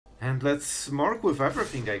And let's mark with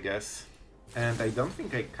everything, I guess. And I don't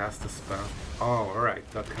think I cast a spell. Oh, alright,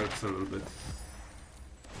 that helps a little bit.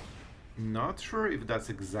 Not sure if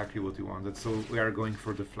that's exactly what we wanted, so we are going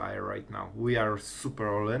for the flyer right now. We are super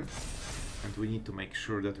all in, and we need to make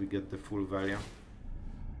sure that we get the full value.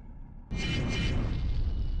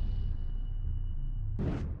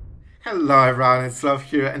 Hello everyone, it's Sloth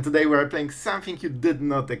here, and today we are playing something you did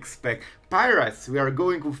not expect. Pirates! We are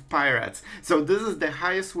going with Pirates. So this is the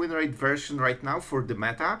highest win rate version right now for the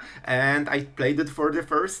meta, and I played it for the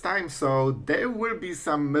first time, so there will be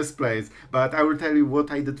some misplays, but I will tell you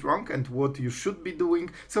what I did wrong and what you should be doing,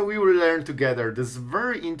 so we will learn together this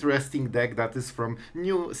very interesting deck that is from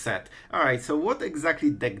new set. Alright, so what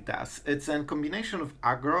exactly deck does? It's a combination of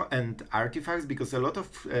aggro and artifacts, because a lot of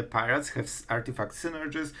pirates have artifact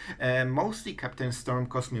synergies, mostly Captain Storm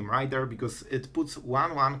Cosmium Rider, because it puts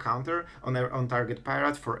 1/1 counter on target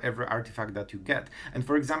pirate for every artifact that you get. And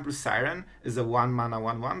for example, Siren is a 1 mana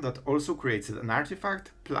 1/1 that also creates an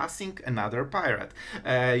artifact plusing another pirate.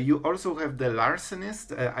 You also have the Larcenist.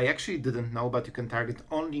 I actually didn't know, but you can target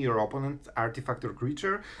only your opponent's artifact or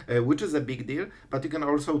creature, which is a big deal, but you can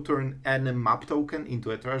also turn any map token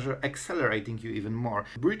into a treasure, accelerating you even more.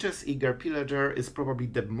 Breeches Pillager is probably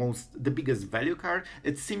the biggest value card.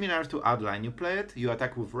 It's similar to Outline. You play it, you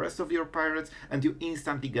attack with the rest of your pirates, and you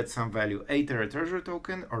instantly get some value. Either a treasure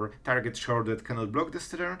token, or target shard that cannot block this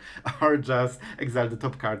turn, or just exile the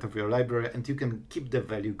top card of your library, and you can keep the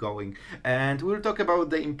value going. And we'll talk about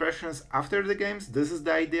the impressions after the games. This is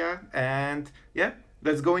the idea, and yeah,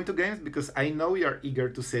 let's go into games, because I know you're eager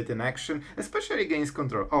to see it in action, especially against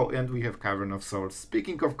control. Oh, and we have Cavern of Souls.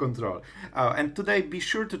 Speaking of control. And today be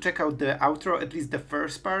sure to check out the outro, at least the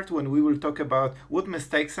first part, when we will talk about what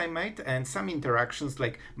mistakes I made and some interactions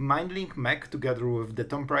like Mindlink Mech together with the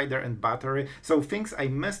Tomb Raider and Battery. So things I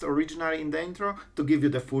missed originally in the intro to give you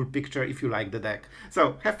the full picture if you like the deck.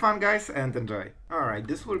 So have fun guys and enjoy. Alright,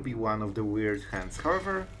 this will be one of the weird hands.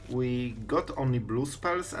 However, we got only blue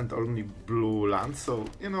spells and only blue lands, so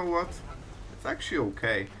you know what? It's actually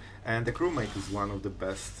okay. And the crewmate is one of the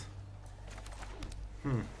best.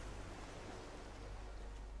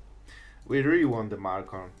 We really want the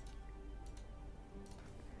Markon.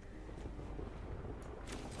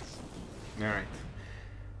 Alright.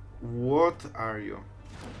 What are you?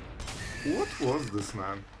 What was this,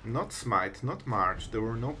 man? Not Smite, not March, there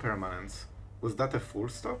were no permanents. Was that a full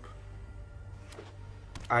stop?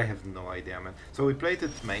 I have no idea, man. So we played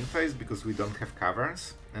it main phase because we don't have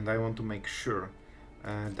caverns, and I want to make sure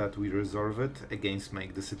that we resolve it against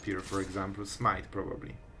make disappear, for example, Smite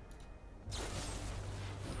probably.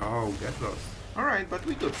 Oh, get lost. Alright, but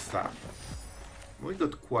we got stuff. We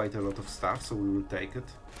got quite a lot of stuff, so we will take it.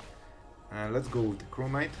 Let's go with the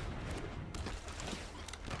crewmate.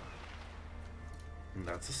 And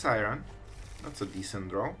that's a Siren. That's a decent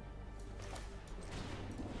draw.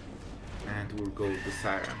 And we'll go with the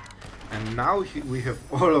Siren. And now we have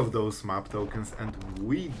all of those map tokens, and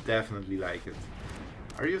we definitely like it.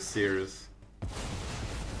 Are you serious?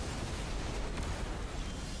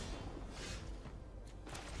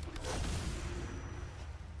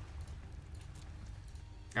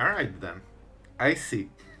 Alright then. I see.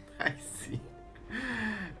 I see.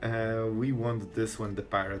 We want this when the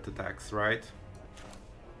pirate attacks, right?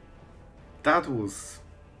 That was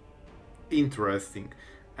interesting.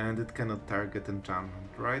 And it cannot target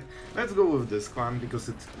enchantment, right? Let's go with this one, because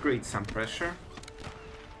it creates some pressure.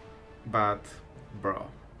 But, bro.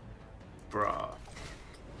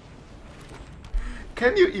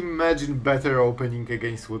 Can you imagine better opening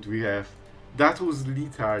against what we have? That was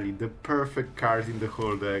literally the perfect card in the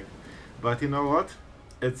whole deck. But you know what?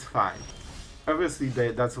 It's fine. Obviously,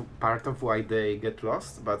 that's part of why they get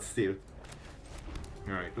lost, but still.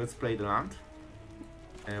 Alright, let's play the land.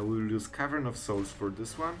 We will use Cavern of Souls for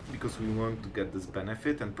this one, because we want to get this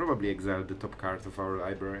benefit and probably exile the top card of our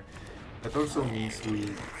library. That also means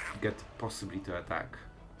we get possibly to attack.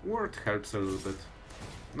 Ward helps a little bit.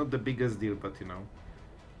 Not the biggest deal, but you know.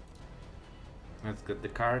 Let's get the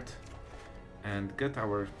card and get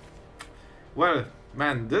our... Well,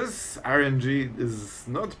 man, this RNG is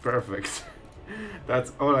not perfect.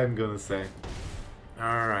 That's all I'm gonna say.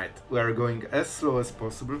 Alright, we are going as slow as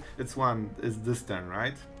possible. It's this turn,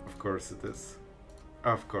 right? Of course it is.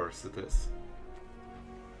 Of course it is.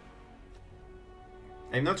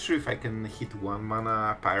 I'm not sure if I can hit 1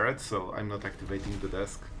 mana pirate, so I'm not activating the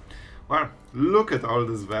desk. Well, look at all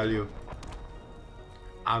this value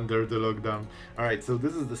under the lockdown. Alright, so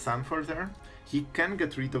this is the Sunfall turn. He can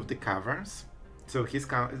get rid of the caverns. So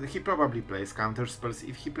he probably plays counter spells.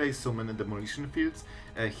 If he plays so many demolition fields,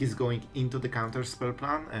 he's going into the counter spell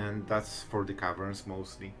plan, and that's for the caverns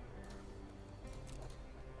mostly.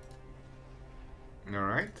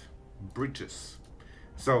 Alright, Breeches.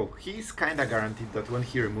 So he's kinda guaranteed that when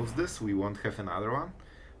he removes this, we won't have another one.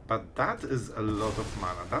 But that is a lot of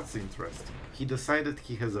mana, that's interesting. He decided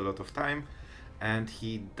he has a lot of time, and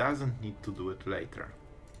he doesn't need to do it later.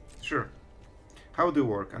 Sure. How do you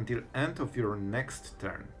work? Until end of your next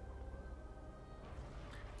turn.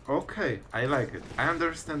 Okay, I like it. I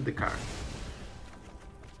understand the card.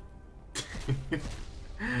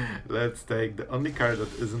 Let's take the only card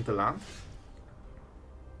that isn't a land.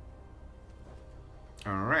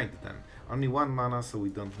 Alright then. Only one mana, so we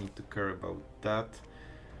don't need to care about that.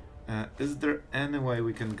 Is there any way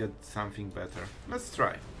we can get something better? Let's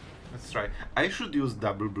try. Let's try. I should use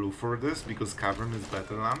double blue for this, because Cavern is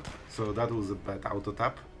better land. So that was a bad auto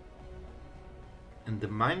tap. And the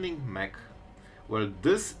Mindlink Mech. Well,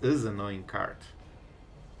 this is an annoying card.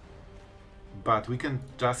 But we can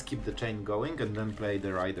just keep the chain going and then play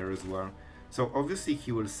the rider as well. So obviously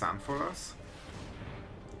he will sunfall us,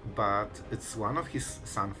 but it's one of his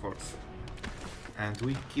sunfalls. And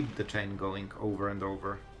we keep the chain going over and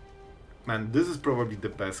over. Man, this is probably the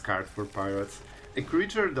best card for pirates. A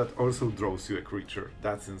creature that also draws you a creature.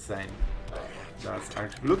 That's insane. That's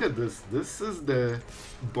actually... Look at this. This is the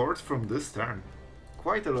board from this turn.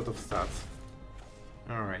 Quite a lot of stats.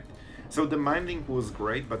 Alright. So the Mindlink was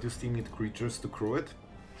great, but you still need creatures to crew it.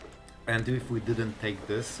 And if we didn't take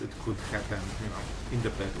this, it could happen, you know, in the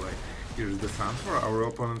bad way. Here's the sun for our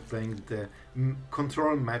opponent playing the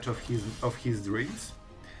control match of his dreams.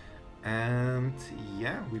 And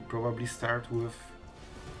yeah, we probably start with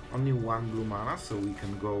only one blue mana, so we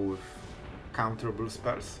can go with counterable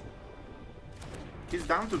spells. He's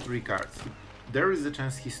down to 3 cards. There is a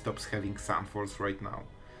chance he stops having sunfalls right now.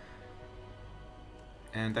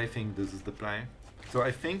 And I think this is the play. So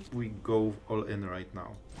I think we go all in right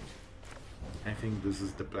now. I think this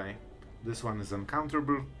is the play. This one is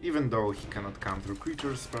uncounterable, even though he cannot counter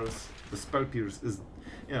creature spells. The Spell Pierce is,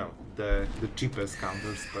 you know, the cheapest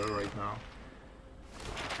counter spell right now.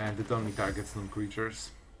 And it only targets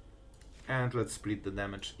non-creatures. And let's split the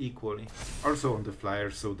damage equally. Also on the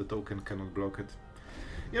flyer, so the token cannot block it.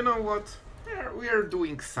 You know what? We are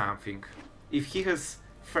doing something. If he has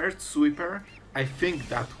first sweeper, I think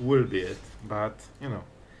that will be it. But, you know,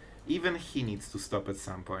 even he needs to stop at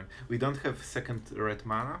some point. We don't have second red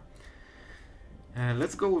mana.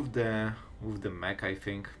 Let's go with the mech, I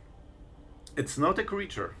think. It's not a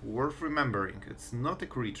creature, worth remembering. It's not a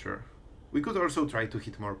creature. We could also try to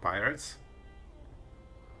hit more pirates.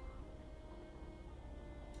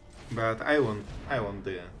 But I want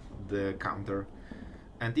the counter.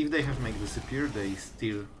 And if they have Make Disappear, they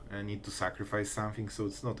still need to sacrifice something, so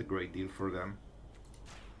it's not a great deal for them.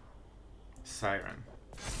 Siren.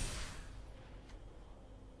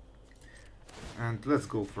 And let's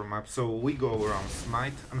go for map. So we go around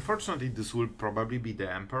Smite. Unfortunately, this will probably be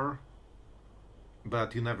the Emperor.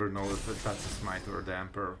 But you never know if that's a Smite or the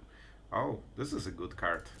Emperor. Oh, this is a good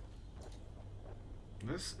card.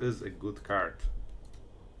 This is a good card.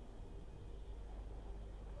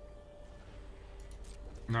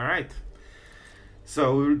 Alright.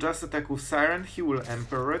 So we'll just attack with Siren. He will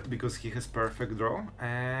Emperor it because he has perfect draw.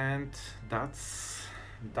 And that's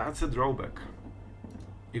a drawback.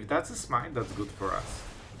 If that's a Smite, that's good for us.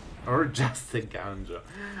 Or just a Ganja.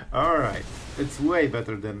 Alright. It's way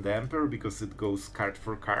better than the Emperor because it goes card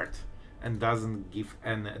for card and doesn't give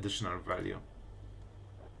any additional value.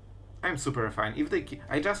 I'm super fine. If they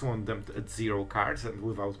I just want them at 0 cards and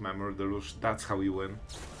without Memory Deluge. That's how you win.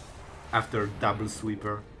 After double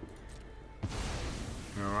sweeper.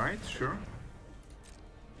 Alright, sure.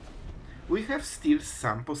 We have still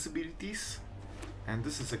some possibilities. And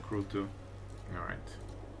this is a crew too. Alright.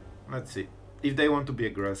 Let's see. If they want to be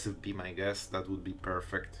aggressive, be my guess. That would be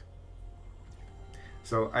perfect.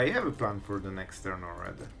 So I have a plan for the next turn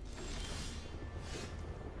already.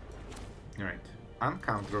 Alright.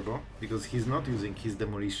 Uncounterable, because he's not using his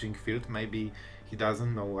demolishing field. Maybe he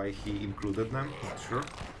doesn't know why he included them. Not sure.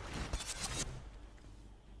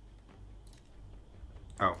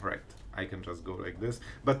 Oh, right. I can just go like this.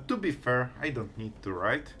 But to be fair, I don't need to,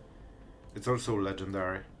 right? It's also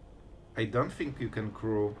legendary. I don't think you can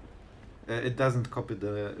crew... it doesn't copy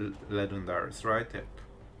the legendaries, right? Yep.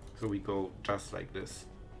 So we go just like this.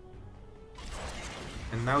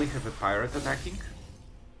 And now we have a pirate attacking.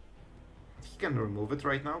 He can remove it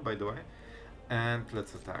right now, by the way. And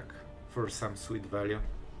let's attack for some sweet value.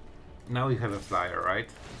 Now we have a flyer, right?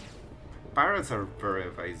 Pirates are very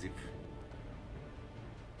evasive.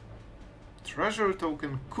 Treasure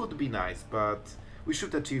token could be nice, but we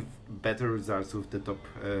should achieve better results with the top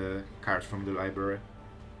card from the library.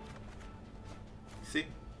 See?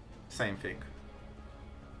 Same thing.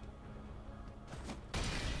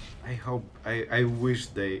 I hope, I wish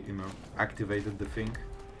they, you know, activated the thing.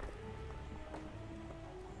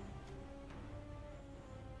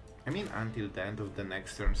 I mean, until the end of the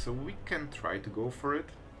next turn, so we can try to go for it.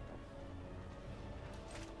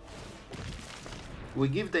 We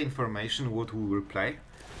give the information what we will play.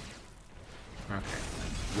 Okay,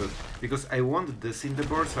 good. Because I want this in the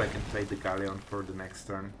board so I can play the Galleon for the next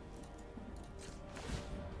turn.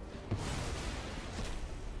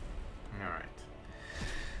 Alright.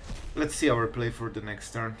 Let's see our play for the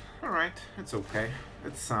next turn. Alright, it's okay.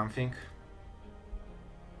 It's something.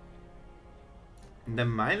 The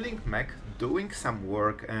Mindlink Mech doing some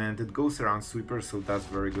work and it goes around sweeper, so that's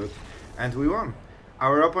very good. And we won.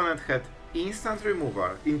 Our opponent had instant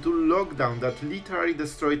removal into lockdown that literally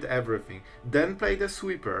destroyed everything, then played a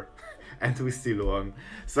sweeper and we still won.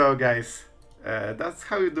 So guys, that's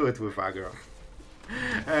how you do it with aggro.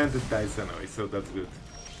 And it dies anyway, so that's good.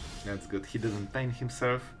 That's good. He didn't pain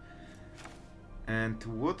himself. And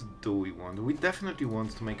what do we want? We definitely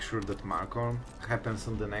want to make sure that Malcolm happens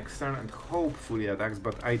on the next turn and hopefully attacks,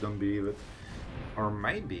 but I don't believe it. Or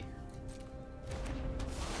maybe.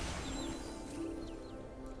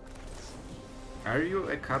 Are you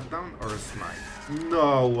a cut down or a smite?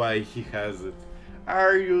 No way he has it.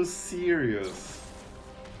 Are you serious?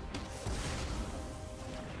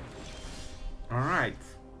 Alright.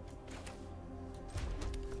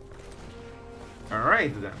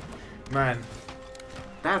 Alright then. Man,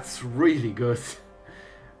 that's really good.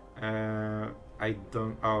 I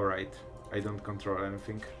don't... Alright. I don't control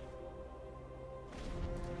anything.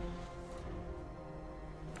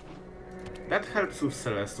 That helps with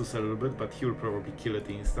Celestus a little bit, but he will probably kill it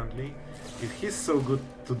instantly. If he's so good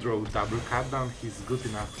to draw double cut down, he's good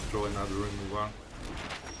enough to draw another removal.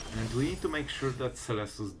 And we need to make sure that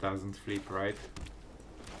Celestus doesn't flip, right?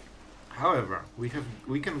 However, we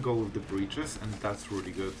can go with the Breeches, and that's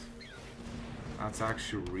really good. That's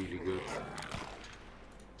actually really good.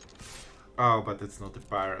 Oh, but it's not a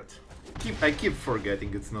pirate. I keep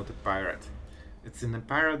forgetting it's not a pirate. It's in a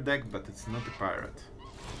pirate deck, but it's not a pirate.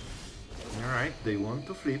 Alright, they want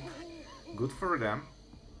to flip. Good for them.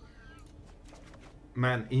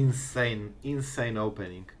 Man, insane, insane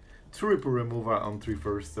opening. Triple removal on 3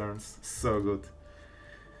 first turns. So good.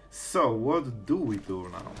 So, what do we do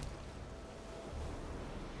now?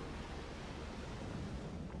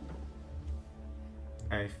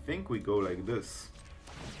 I think we go like this.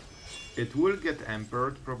 It will get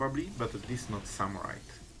Emperor probably, but at least not Samurai.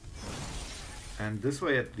 And this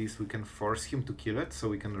way at least we can force him to kill it, so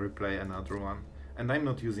we can replay another one. And I'm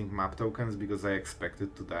not using map tokens because I expect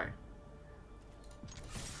it to die.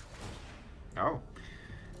 Oh.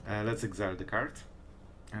 Let's exile the card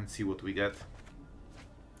and see what we get.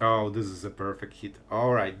 Oh, this is a perfect hit.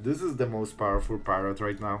 Alright, this is the most powerful pirate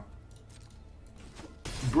right now.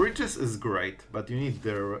 Breeches is great, but you need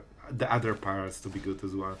the other pirates to be good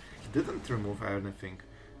as well. He didn't remove anything.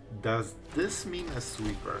 Does this mean a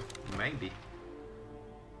sweeper? Maybe.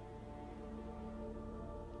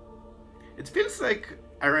 It feels like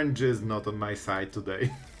RNG is not on my side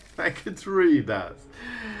today. Like, it really does.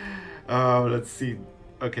 Oh, let's see.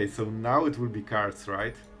 Okay, so now it will be cards,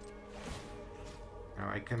 right? No,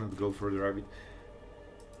 I cannot go for the rabbit.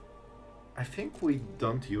 I think we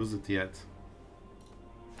don't use it yet.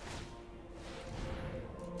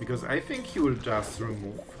 Because I think he will just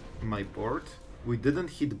remove my board. We didn't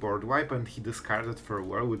hit board wipe and he discarded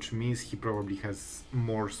farewell, which means he probably has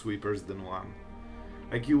more sweepers than one.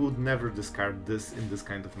 Like, you would never discard this in this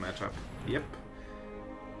kind of matchup. Yep.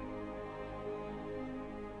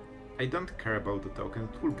 I don't care about the token,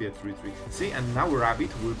 it will be a 3-3. See, and now Rabbit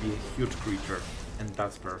will be a huge creature. And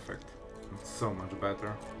that's perfect. It's so much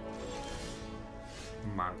better.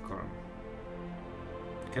 Malcolm.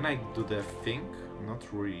 Can I do the thing? Not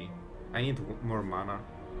really. I need more mana.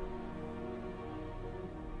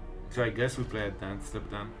 So I guess we play a dance step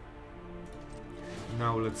then.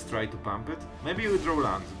 Now let's try to pump it. Maybe we draw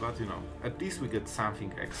lands, but you know, at least we get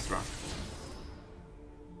something extra.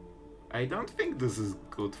 I don't think this is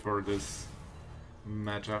good for this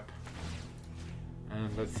matchup.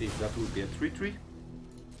 And let's see if that would be a 3-3.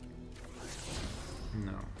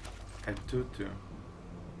 No. A 2-2.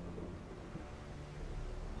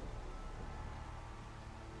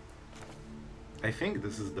 I think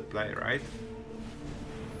this is the play, right?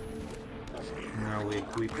 Now we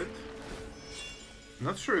equip it.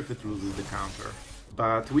 Not sure if it loses the counter,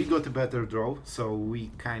 but we got a better draw, so we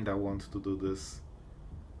kinda want to do this.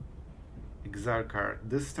 Exile card.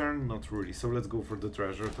 This turn, not really, so let's go for the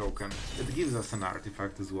treasure token. It gives us an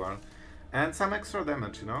artifact as well. And some extra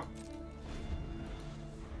damage, you know?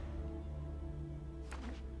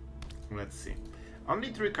 Let's see. Only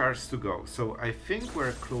 3 cards to go, so I think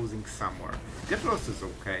we're closing somewhere. Get lost is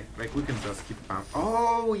okay, like we can just keep pump.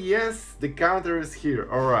 Oh yes, the counter is here,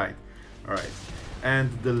 alright. Alright. And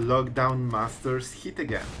the lockdown masters hit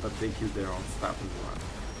again, but they kill their own stuff as well.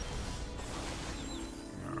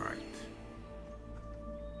 Alright.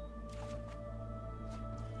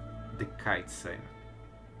 The Kitesail.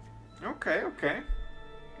 Okay, okay.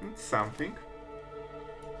 It's something.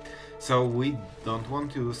 So we don't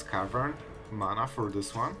want to use Cavern mana for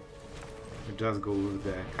this one. We just go with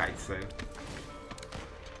the Kitesail.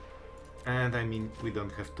 And I mean, we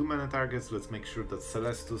don't have too many targets. Let's make sure that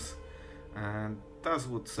Celestus does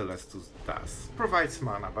what Celestus does. Provides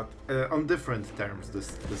mana, but on different terms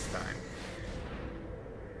this time.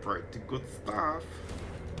 Pretty good stuff.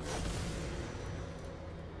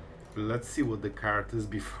 Let's see what the card is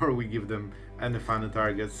before we give them any funny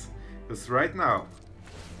targets. Because right now,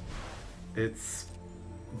 it's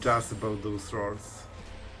just about those rolls.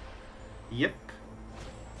 Yep.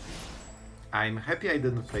 I'm happy I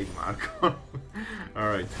didn't play Malcolm.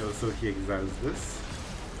 Alright, so he exiles this.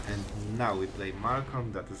 And now we play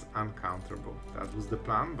Malcolm, that is uncounterable. That was the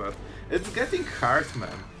plan, but it's getting hard,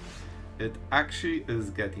 man. It actually is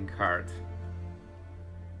getting hard.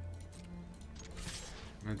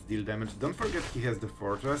 Let's deal damage. Don't forget he has the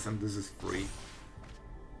fortress and this is free.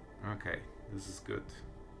 Okay, this is good.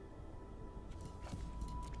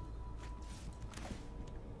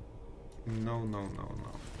 No, no, no,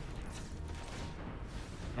 no.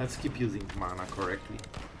 Let's keep using mana correctly.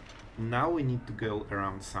 Now we need to go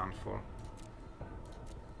around Sunfall.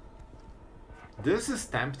 This is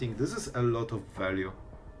tempting. This is a lot of value.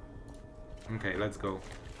 Okay, let's go.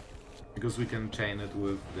 Because we can chain it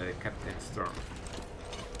with the Captain Storm.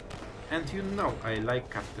 And you know I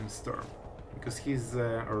like Captain Storm. Because she's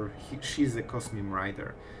a Cosmium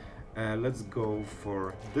rider. Let's go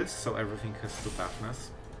for this, so everything has 2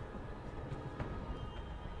 toughness.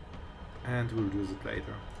 And we'll use it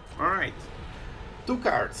later. Alright. 2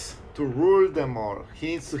 cards to rule them all. He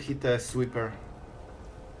needs to hit a sweeper.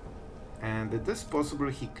 And it is possible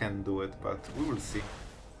he can do it, but we will see.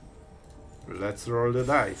 Let's roll the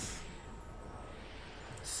dice.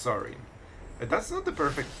 Sorry. That's not the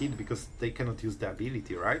perfect hit because they cannot use the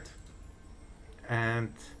ability, right?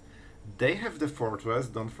 And they have the fortress,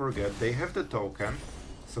 don't forget. They have the token,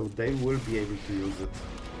 so they will be able to use it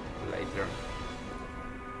later.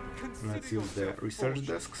 Let's use the research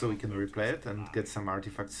desk so we can replay it and get some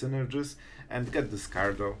artifact synergies and get this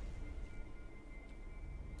card though.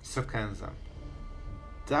 Sokenzan.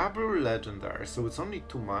 Double legendary, so it's only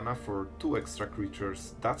 2 mana for 2 extra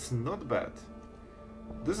creatures. That's not bad.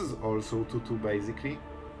 This is also 2/2 basically.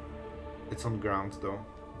 It's on ground though.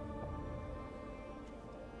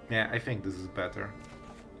 Yeah, I think this is better.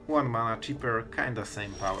 1 mana cheaper, kinda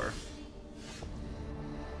same power.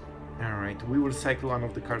 Alright, we will cycle one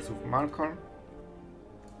of the cards of Malcolm.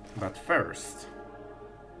 But first,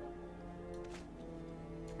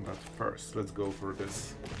 let's go for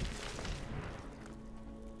this.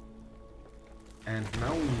 And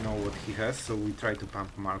now we know what he has, so we try to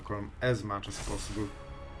pump Malcolm as much as possible.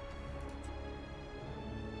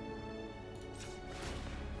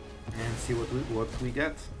 And see what we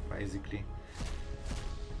get, basically.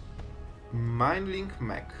 Mindlink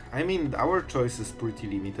Mech. I mean, our choice is pretty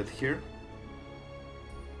limited here.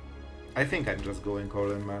 I think I'm just going all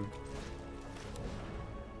in, man.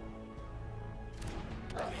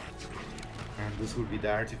 And this will be the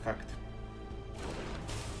artifact.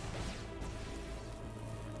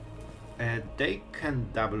 They can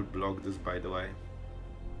double block this, by the way.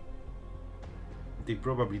 They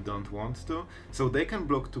probably don't want to, so they can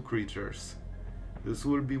block 2 creatures. This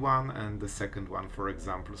will be one and the second one, for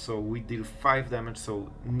example. So we deal 5 damage,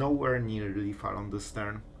 so nowhere near lethal on this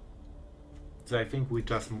turn. So I think we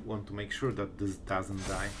just want to make sure that this doesn't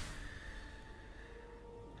die.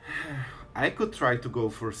 I could try to go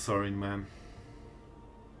for Soaring, man.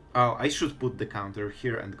 Oh, I should put the counter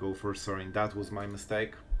here and go for Soaring. That was my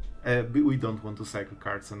mistake. We don't want to cycle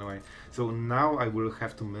cards anyway. So now I will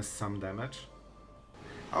have to miss some damage.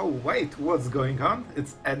 Oh wait, what's going on?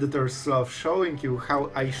 It's Editor Sloth showing you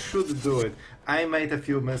how I should do it. I made a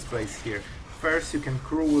few misplays here. First you can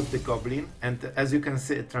crew with the Goblin, and as you can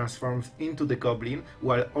see it transforms into the Goblin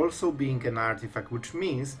while also being an artifact, which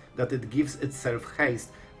means that it gives itself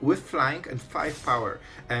haste with flying and 5 power.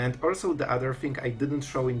 And also the other thing I didn't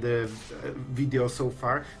show in the video so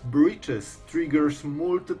far, Breeches triggers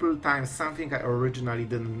multiple times, something I originally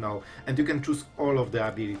didn't know, and you can choose all of the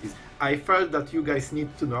abilities. I felt that you guys need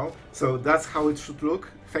to know, so that's how it should look.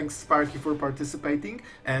 Thanks Sparky for participating,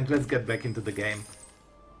 and let's get back into the game.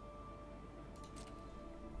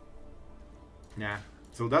 Yeah,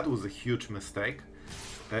 so that was a huge mistake.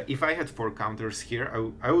 If I had 4 counters here,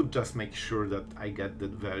 I would just make sure that I get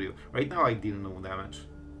that value. Right now I deal no damage.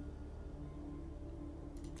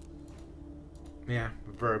 Yeah,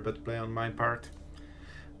 very bad play on my part.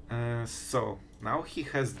 So, now he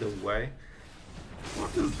has the way.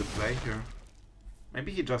 What is the play here?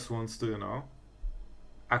 Maybe he just wants to, you know,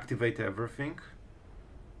 activate everything.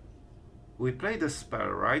 We play the spell,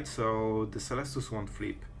 right? So the Celestus won't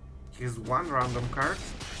flip. He has 1 random card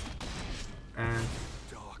and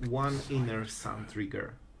 1 Inner Sun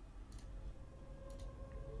trigger.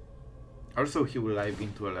 Also, he will live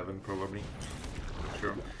into 11 probably.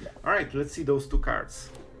 Sure. Alright, let's see those 2 cards.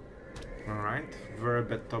 Alright, very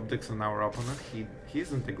bad top decks on our opponent. He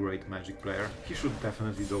isn't a great Magic player. He should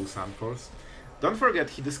definitely do Sunforce. Don't forget,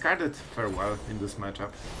 he discarded Farewell in this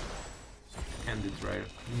matchup. Ended rare.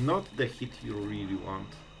 Not the hit you really want.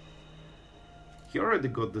 He already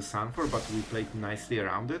got the Sunfor, but we played nicely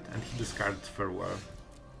around it, and he discarded Farewell.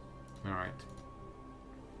 Alright.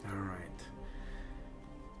 Alright.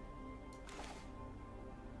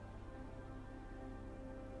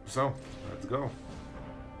 So, let's go.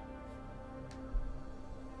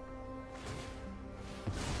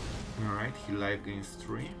 Alright, he live gains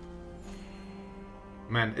 3.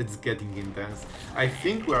 Man, it's getting intense. I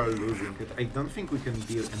think we are losing it. I don't think we can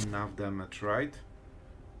deal enough damage, right?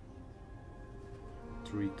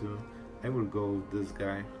 3-2. I will go with this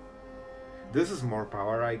guy. This is more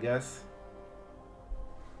power, I guess.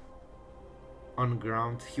 On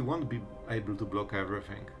ground, he won't be able to block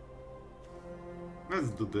everything. Let's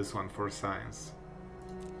do this one for science.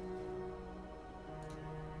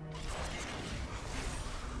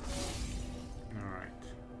 Alright.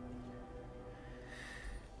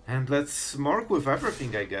 And let's mark with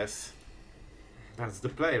everything, I guess. That's the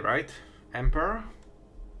play, right? Emperor?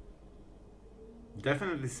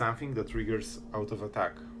 Definitely something that triggers out of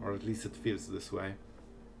attack, or at least it feels this way.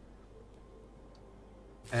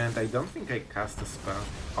 And I don't think I cast a spell.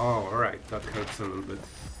 Oh, alright, that helps a little bit.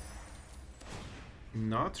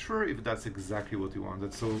 Not sure if that's exactly what you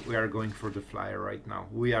wanted, so we are going for the flyer right now.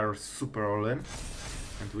 We are super all in,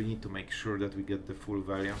 and we need to make sure that we get the full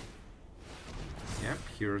value. Yep,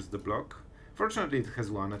 here's the block. Fortunately it has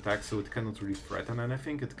 1 attack, so it cannot really threaten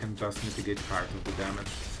anything, it can just mitigate part of the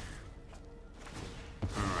damage.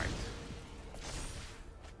 Alright.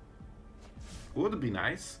 Would be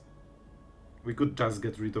nice. We could just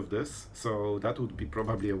get rid of this, so that would be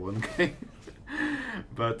probably a 1 game.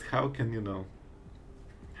 But how can you know?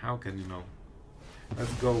 How can you know?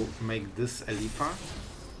 Let's go make this Elifa.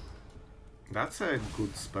 That's a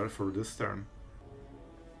good spell for this turn.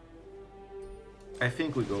 I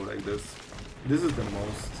think we go like this. This is the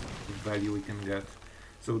most value we can get.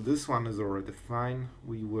 So this one is already fine.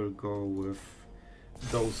 We will go with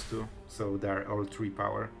those 2. So they're all 3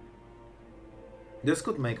 power. This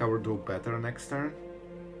could make our draw better next turn,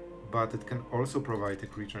 but it can also provide a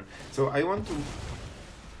creature. So I want to...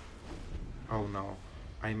 Oh no.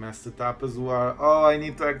 I messed it up as well. Oh, I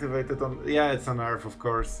need to activate it on... Yeah, it's on Earth, of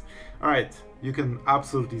course. Alright, you can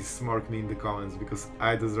absolutely smirk me in the comments, because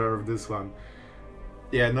I deserve this one.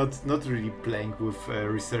 Yeah, not really playing with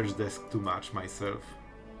Research Desk too much myself.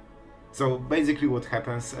 So basically what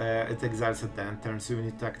happens, it exiles at the end turn, so you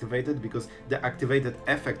need to activate it, because the activated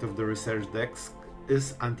effect of the Research Desk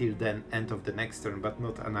is until the end of the next turn, but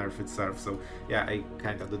not an Earth itself. So yeah, I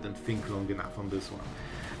kinda didn't think long enough on this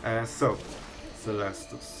one. So...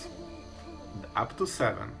 Celestus. Up to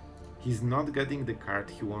 7. He's not getting the card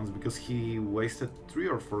he wants because he wasted 3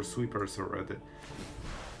 or 4 sweepers already.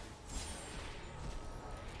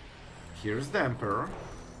 Here's the Emperor.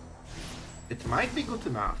 It might be good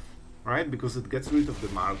enough, right? Because it gets rid of the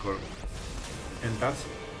Malkor. And that's...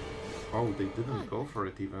 Oh, they didn't go for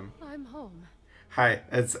it even. I'm home. Hi,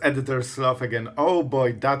 it's Editor Sloth again. Oh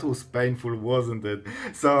boy, that was painful, wasn't it?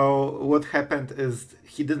 So what happened is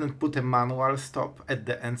he didn't put a manual stop at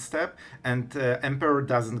the end step, and Emperor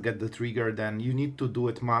doesn't get the trigger, then you need to do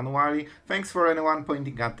it manually. Thanks for anyone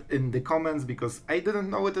pointing out in the comments, because I didn't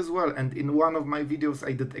know it as well, and in one of my videos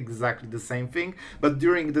I did exactly the same thing, but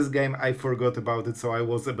during this game I forgot about it, so I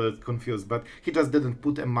was a bit confused. But he just didn't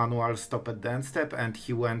put a manual stop at the end step, and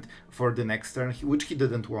he went for the next turn, which he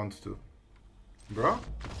didn't want to. Bro,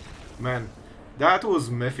 man, that was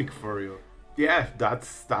mythic for you. Yeah,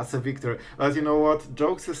 that's a victory. But you know what,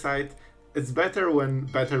 jokes aside, it's better when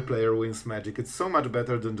better player wins Magic. It's so much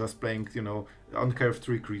better than just playing, you know, on curve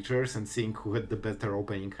 3 creatures and seeing who had the better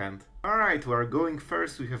opening hand. Alright, we are going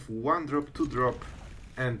first. We have 1 drop, 2 drop,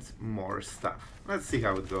 and more stuff. Let's see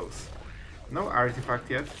how it goes. No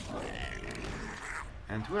artifact yet.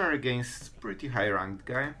 And we are against pretty high ranked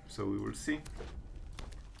guy, so we will see.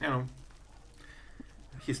 You know,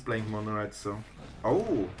 he's playing mono red, so...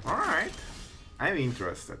 Oh, alright. I'm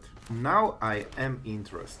interested. Now I am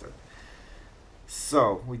interested.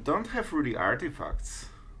 So, we don't have really artifacts.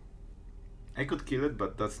 I could kill it,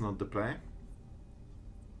 but that's not the play.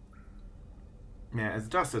 Yeah, it's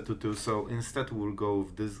just a 2-2, so instead we'll go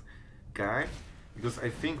with this guy. Because I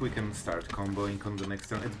think we can start comboing on the next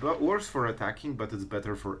turn. It's worse for attacking, but it's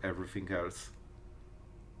better for everything else.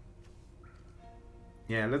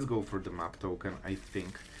 Yeah, let's go for the map token, I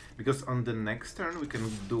think. Because on the next turn we can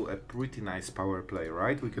do a pretty nice power play,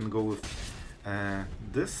 right? We can go with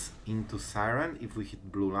this into Siren if we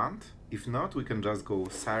hit blue land. If not, we can just go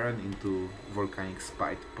Siren into Volcanic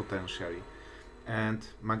Spite, potentially. And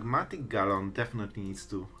Magmatic Galleon definitely needs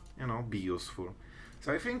to, you know, be useful.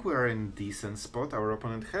 So I think we are in a decent spot. Our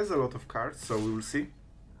opponent has a lot of cards, so we will see.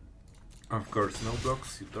 Of course, no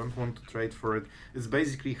blocks, you don't want to trade for it. It's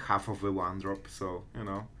basically half of a 1-drop, so, you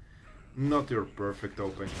know, not your perfect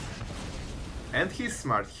opening. And he's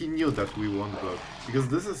smart, he knew that we won't block, because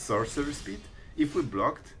this is sorcery speed. If we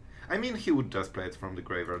blocked, I mean, he would just play it from the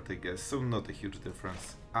graveyard, I guess, so not a huge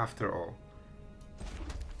difference, after all.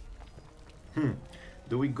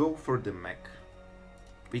 Do we go for the mech?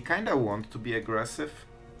 We kinda want to be aggressive.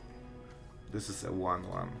 This is a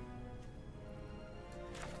 1-1.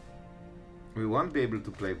 We won't be able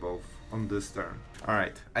to play both on this turn.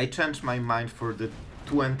 Alright, I changed my mind for the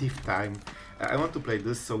 20th time. I want to play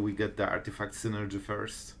this so we get the artifact synergy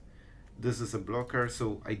first. This is a blocker,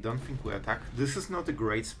 so I don't think we attack. This is not a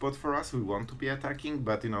great spot for us, we want to be attacking,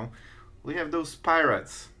 but you know, we have those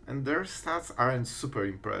pirates, and their stats aren't super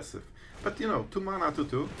impressive. But you know, 2 mana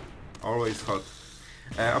 2-2, always hot.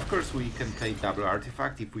 Of course we can play double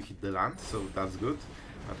artifact if we hit the land, so that's good.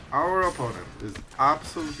 But our opponent is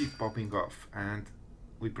absolutely popping off, and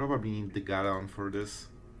we probably need the Galleon for this.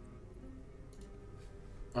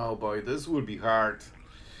 Oh boy, this will be hard.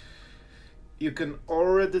 You can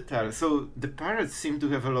already tell. So the pirates seem to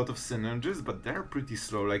have a lot of synergies, but they're pretty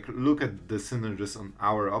slow. Like, look at the synergies on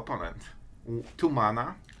our opponent. 2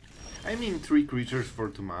 mana. I mean, 3 creatures for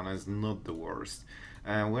 2 mana is not the worst.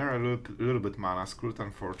 We're a little bit mana screwed,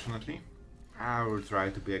 unfortunately. I will try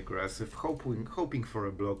to be aggressive, hoping for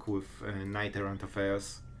a block with Knight Errant of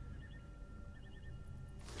Chaos.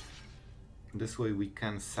 This way we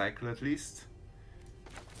can cycle at least.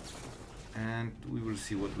 And we will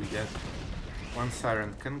see what we get. 1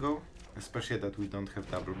 Siren can go, especially that we don't have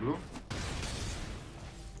double blue.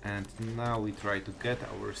 And now we try to get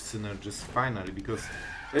our synergies finally, because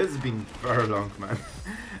it's been very long, man.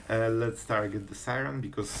 Let's target the Siren,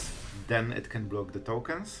 because then it can block the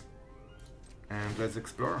tokens. And let's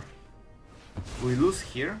explore. We lose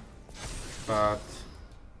here, but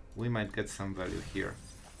we might get some value here.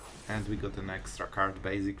 And we got an extra card,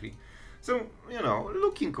 basically. So, you know,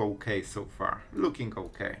 looking okay so far. Looking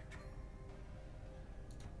okay.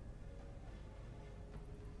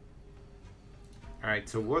 Alright,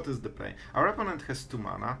 so what is the play? Our opponent has 2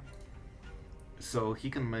 mana. So he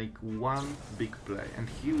can make 1 big play. And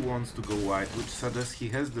he wants to go white, which suggests he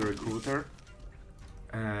has the Recruiter.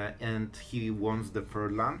 And he wants the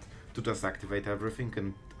 3rd land to just activate everything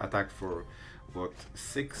and attack for, what,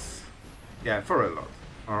 6? Yeah, for a lot.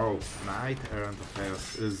 Oh, Knight Errant of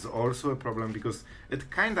Chaos is also a problem, because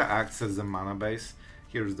it kinda acts as a mana base.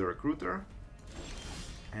 Here's the Recruiter.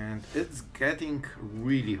 And it's getting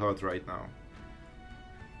really hot right now.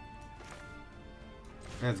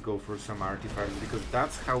 Let's go for some artifacts, because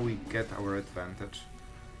that's how we get our advantage.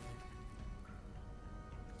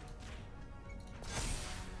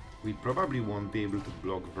 We probably won't be able to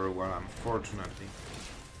block very well, unfortunately.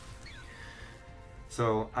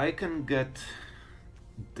 So I can get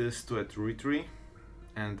this to a 3-3,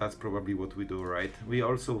 and that's probably what we do, right? We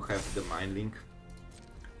also have the Mindlink.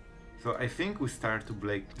 So I think we start to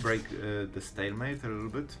break the stalemate a little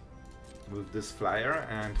bit with this flyer,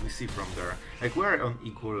 and we see from there, like, we're on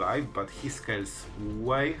equal life, but he scales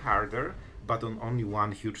way harder, but on only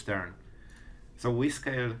 1 huge turn. So we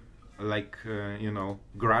scale like, you know,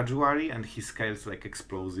 gradually, and he scales like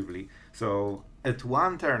explosively. So at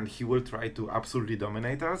 1 turn he will try to absolutely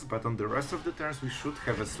dominate us, but on the rest of the turns we should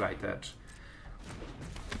have a slight edge.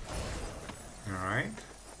 Alright.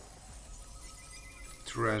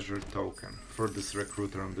 Treasure token for this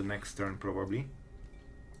Recruiter on the next turn, probably.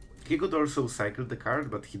 He could also cycle the card,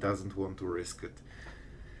 but he doesn't want to risk it.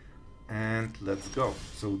 And let's go.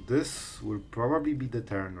 So this will probably be the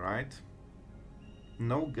turn, right?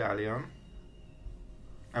 No Galleon.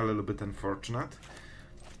 A little bit unfortunate.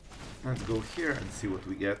 Let's go here and see what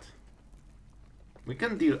we get. We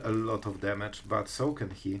can deal a lot of damage, but so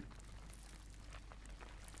can he.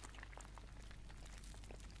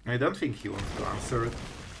 I don't think he wants to answer it.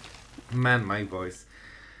 Man, my voice.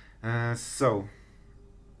 So,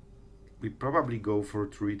 we probably go for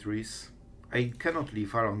 3 trees. I cannot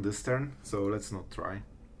leave her on this turn, so let's not try.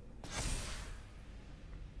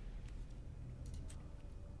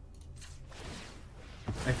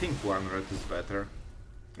 I think one red is better.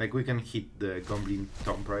 Like, we can hit the Goblin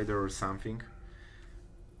Tomb Raider or something.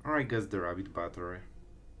 Or I guess the Rabbit Battery.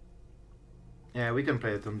 Yeah, we can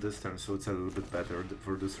play it on this turn, so it's a little bit better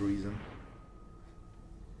for this reason.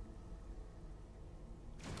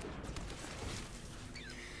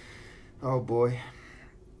 Oh boy.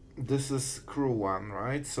 This is crew 1,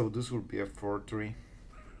 right? So this will be a 4-3.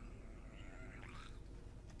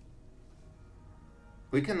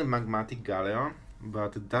 We can Magmatic Galleon,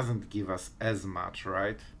 but it doesn't give us as much,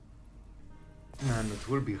 right? And it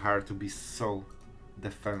will be hard to be so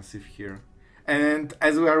defensive here. And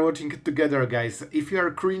as we are watching it together, guys, if you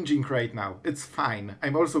are cringing right now, it's fine.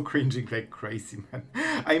 I'm also cringing like crazy, man.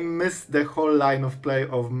 I missed the whole line of play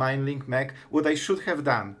of Mindlink Mech. What I should have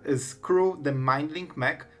done is crew the Mindlink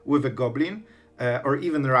Mech with a Goblin, or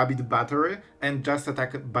even a Rabbit Battery, and just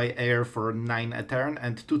attack by air for 9 a turn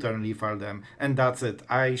and 2 turn lethal them. And that's it.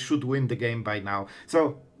 I should win the game by now.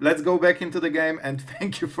 So let's go back into the game, and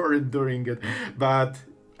thank you for enduring it. But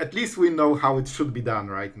at least we know how it should be done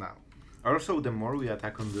right now. Also, the more we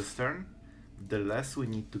attack on this turn, the less we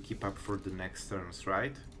need to keep up for the next turns,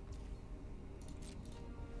 right?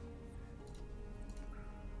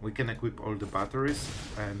 We can equip all the batteries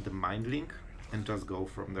and the Mindlink and just go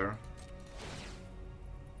from there.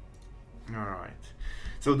 Alright,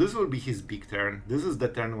 so this will be his big turn. This is the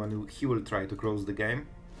turn when he will try to close the game.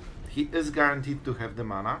 He is guaranteed to have the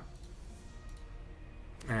mana.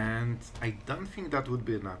 And I don't think that would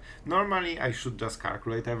be enough. Normally I should just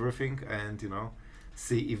calculate everything and, you know,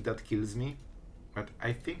 see if that kills me. But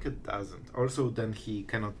I think it doesn't. Also, then he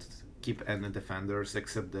cannot keep any defenders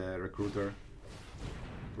except the Recruiter.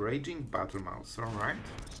 Raging Battlemouse, alright.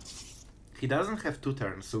 He doesn't have 2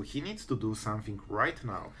 turns, so he needs to do something right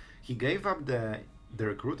now. He gave up the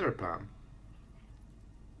Recruiter plan.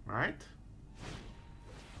 Right?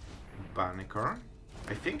 Banneker.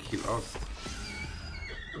 I think he lost.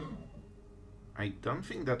 I don't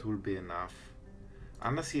think that will be enough.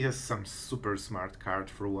 Unless he has some super smart card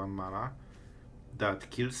for 1 mana that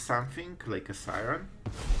kills something like a Siren.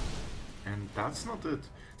 And that's not it.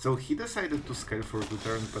 So he decided to scale for 2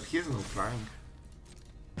 turns, but he has no flying.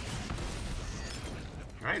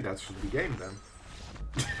 Right, that should be game then.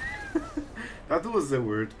 That was a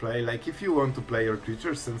weird play. Like, if you want to play your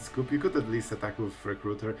creatures and scoop, you could at least attack with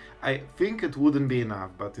Recruiter. I think it wouldn't be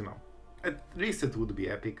enough, but you know, at least it would be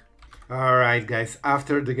epic. Alright guys,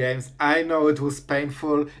 after the games, I know it was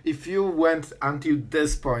painful. If you went until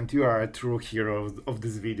this point, you are a true hero of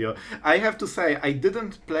this video. I have to say, I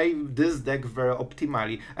didn't play this deck very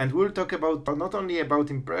optimally, and we'll talk about not only about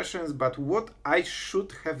impressions, but what I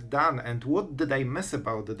should have done and what did I miss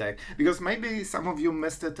about the deck, because maybe some of you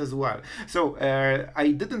missed it as well. So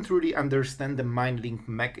I didn't really understand the Mindlink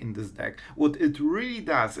Mech in this deck. What it really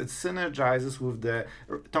does, it synergizes with the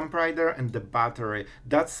Tomb Raider and the Battery.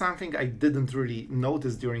 That's something I didn't really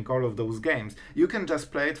notice during all of those games. You can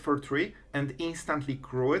just play it for 3 and instantly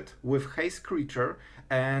crew it with Haste Creature,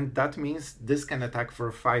 and that means this can attack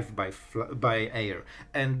for 5 by air.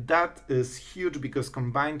 And that is huge because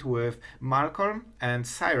combined with Malcolm and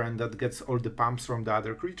Siren that gets all the pumps from the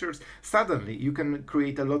other creatures, suddenly you can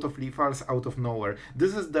create a lot of lethals out of nowhere.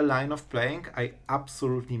 This is the line of playing I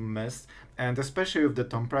absolutely missed. And especially with the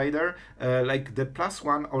Tomb Raider, like the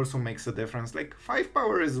 +1 also makes a difference. Like 5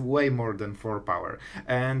 power is way more than 4 power.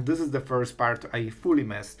 And this is the first part I fully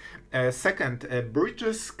missed. Second,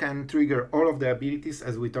 Breeches can trigger all of the abilities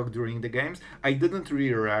as we talked during the games. I didn't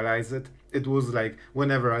really realize it. It was like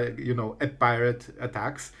whenever a pirate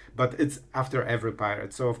attacks, but it's after every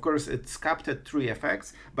pirate. So of course it's capped at 3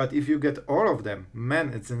 effects, but if you get all of them,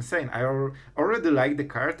 man, it's insane. I already like the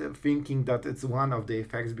card, thinking that it's one of the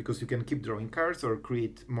effects because you can keep drawing cards or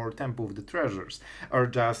create more tempo with the treasures, or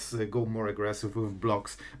just go more aggressive with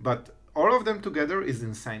blocks. But all of them together is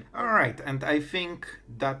insane. Alright, and I think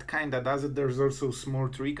that kinda does it. There's also a small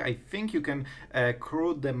trick. I think you can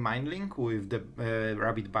crew the Mindlink with the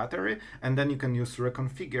Rabbit Battery, and then you can use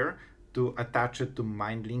Reconfigure to attach it to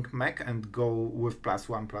Mindlink Mech and go with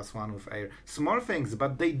 +1/+1 with air. Small things,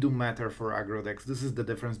 but they do matter for aggro decks. This is the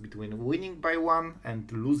difference between winning by 1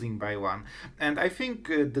 and losing by 1. And I think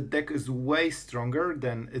the deck is way stronger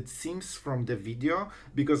than it seems from the video,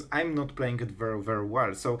 because I'm not playing it very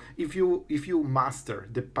well. So if you master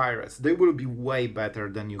the Pirates, they will be way better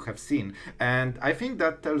than you have seen. And I think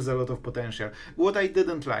that tells a lot of potential. What I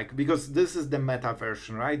didn't like, because this is the meta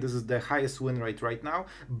version, right? This is the highest win rate right now,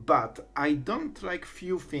 but I don't like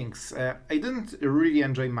few things. I didn't really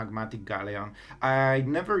enjoy Magmatic Galleon. I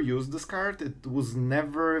never used this card. It was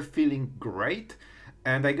never feeling great.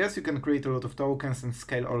 And I guess you can create a lot of tokens and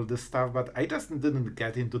scale all this stuff, but I just didn't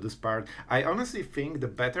get into this part. I honestly think the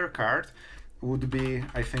better card would be,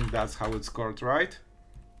 I think that's how it's called, right?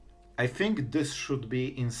 I think this should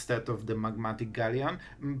be instead of the Magmatic Galleon,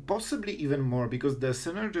 possibly even more, because the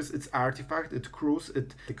synergies, it's artifact, it crews,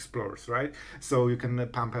 it explores, right? So you can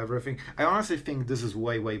pump everything. I honestly think this is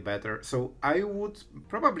way better. So I would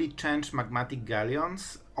probably change Magmatic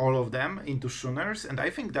Galleons, all of them, into Shooners, and I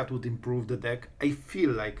think that would improve the deck. I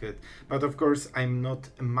feel like it, but of course I'm not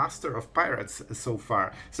a master of Pirates so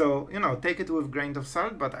far, so you know, take it with a grain of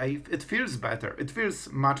salt, but it feels better. It feels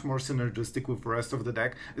much more synergistic with the rest of the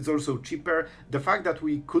deck. It's also cheaper. The fact that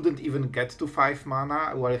we couldn't even get to 5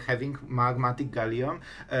 mana while having Magmatic Galleon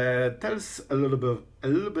tells a little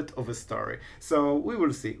bit of a story. So we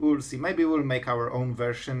will see. Maybe we'll make our own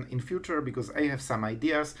version in future, because I have some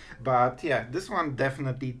ideas. But yeah, this one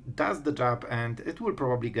definitely does the job, and it will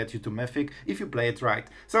probably get you to Mythic if you play it right.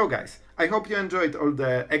 So guys, I hope you enjoyed all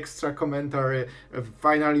the extra commentary,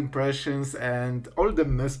 final impressions, and all the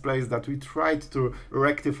misplays that we tried to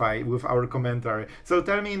rectify with our commentary. So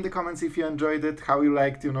tell me in the comments if you enjoyed it, how you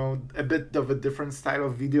liked, you know, a bit of a different style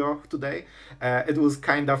of video today. It was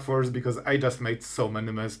kind of forced because I just made so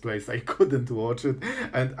many misplays, I couldn't watch it,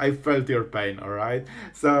 and I felt your pain, alright?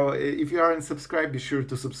 So if you aren't subscribed, be sure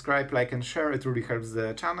to subscribe, like and share, it really helps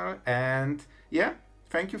the channel. And yeah,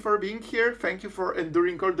 thank you for being here, thank you for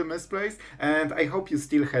enduring all the misplays, and I hope you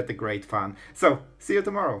still had a great fun. So, see you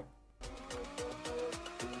tomorrow!